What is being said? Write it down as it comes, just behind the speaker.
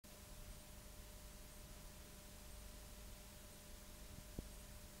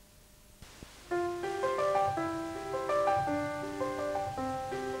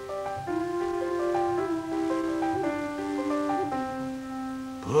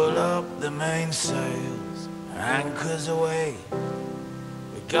pull up the mainsails, anchors away.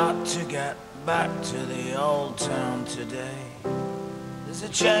 We got to get back to the old town today. There's a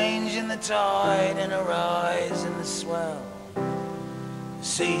change in the tide and a rise in the swell.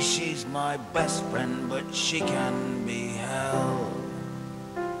 See, she's my best friend, but she can be held.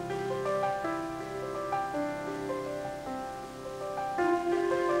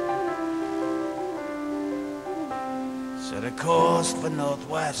 Set a course for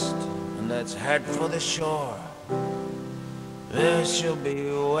northwest, and let's head for the shore. There she'll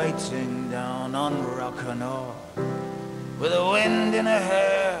be waiting down on Rock-a-Nor, with a wind in her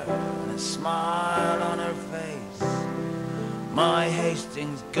hair and a smile on her face. My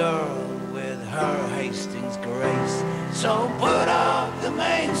Hastings girl with her Hastings grace. So put up the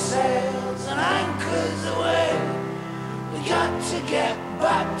mainsails and anchors away. We got to get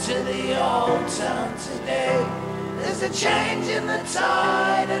back to the old town today. There's a change in the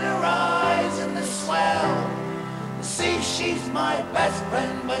tide and a rise in the swell. The sea, she's my best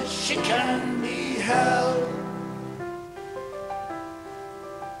friend, but she can be held.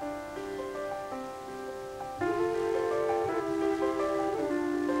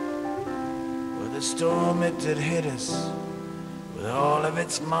 With a storm it did hit us with all of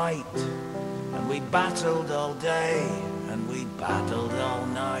its might, and we battled all day and we battled all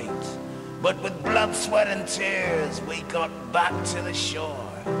night. But with blood, sweat and tears we got back to the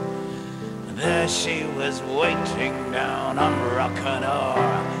shore. And there she was waiting down on Rock-a-Nor.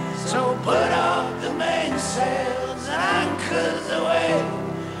 So put up the mainsails and anchors away.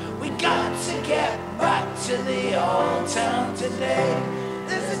 We got to get back to the old town today.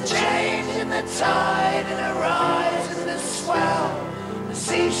 There's a change in the tide and a rise in the swell. The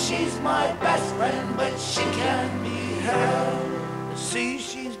sea, she's my best friend, but she can be held. The sea,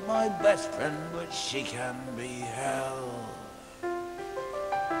 she's my best friend, but she can be held.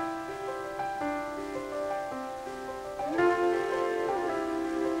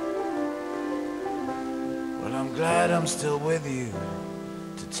 Well, I'm glad I'm still with you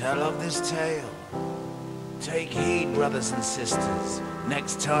to tell of this tale. Take heed, brothers and sisters,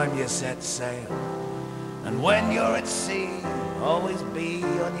 next time you set sail. And when you're at sea, always be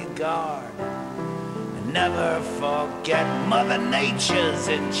on your guard. Never forget Mother Nature's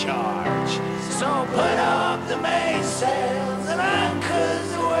in charge. So put up the mainsails and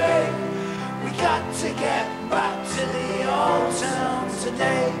anchors away. We got to get back to the old town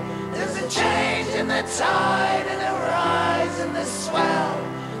today. There's a change in the tide and a rise in the swell.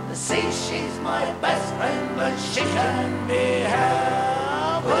 The sea, she's my best friend, but she can be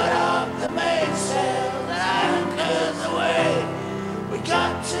held. Put up the mainsails and anchors away. We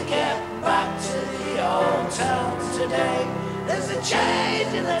got to get back to the old town today. There's a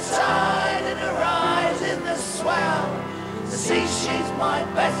change in the tide and a rise in the swell. The sea, she's my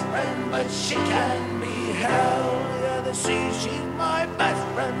best friend, but she can be held. Yeah, the sea, she's my best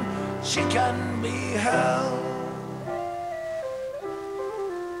friend, she can be held.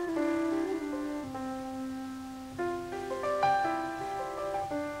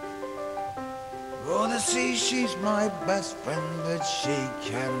 Oh, the sea, she's my best friend, but she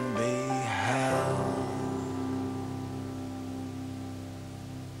can be held.